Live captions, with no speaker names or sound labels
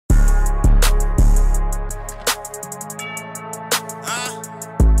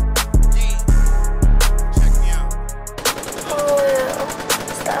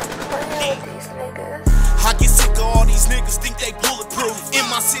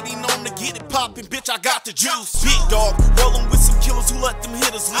city known to get it poppin', bitch, I got the juice. Big dog, rollin' with some killers who let them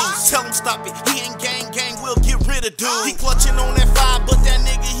hitters loose. Tell him stop it, he ain't gang, we'll get rid of dude. He clutchin' on that 5, but that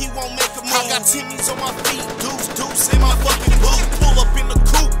nigga, he won't make a move. I got Timmy's on my feet, deuce in my fucking boot. Pull up in the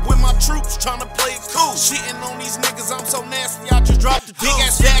coupe with my troops, tryna play it cool. Shitting on these niggas, I'm so nasty, I just dropped the big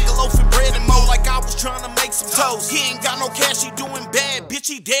ass bag of loaf and bread and mo like I was tryna make some toast. He ain't got no cash, he doing bad, bitch,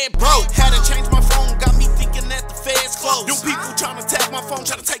 he dead broke. Had to change my phone, got me thinking that the feds close. Them people tryna tap my phone,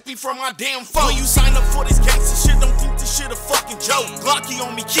 tryna take me from my damn phone. When you sign up for this gangsta shit, don't think this shit a fucking joke. Glocky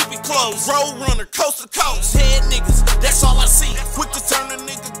on me, keep it close. Road runner, coast to coast. Head niggas, that's all I see. Quick to turn a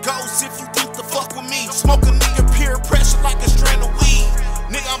nigga ghost if you think to fuck with me. Smoke a nigga peer pressure like a strand of weed.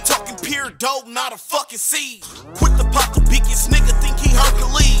 Nigga, I'm talking pure dope, not a fucking seed. Quick to pop the biggest nigga, think he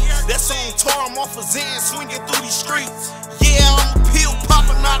Hercules. That's on tour, I'm off a Zan, swinging through these streets. Yeah, I'm a pill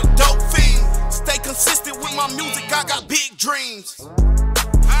popper, not a dope fiend. Stay consistent with my music, I got big dreams.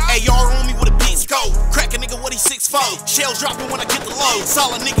 AR on me with a big scope. Crack a nigga what he 6'4". Shells dropping when I get the load.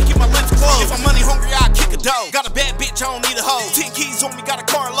 Solid nigga, keep my lips closed. If I'm money hungry, I kick a dough. Got a bad bitch, I don't need a hoe. 10 keys on me, got a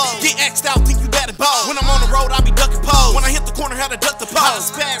car load. Get axed out, think you bad and bold. When I'm on the road, I be ducking pole. When I hit the corner, how to duck the pole.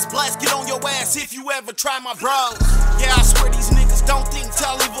 Spaz blast, get on your ass if you ever try my bros. Yeah, I swear these niggas don't think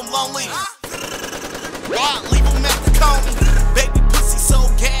till I leave them lonely. Why? Leave them at the coney. Baby pussy so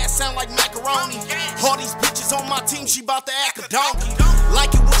gas, sound like macaroni. All these bitches on my team, she bout to act a donkey.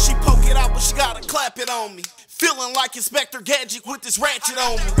 Like it when she poke it out, but she gotta clap it on me. Feeling like Inspector Gadget with this ratchet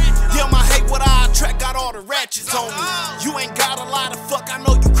on me. Damn, I hate what I attract, got all the ratchets on me. You ain't got a lot of fuck, I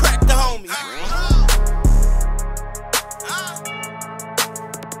know you cracked the homie.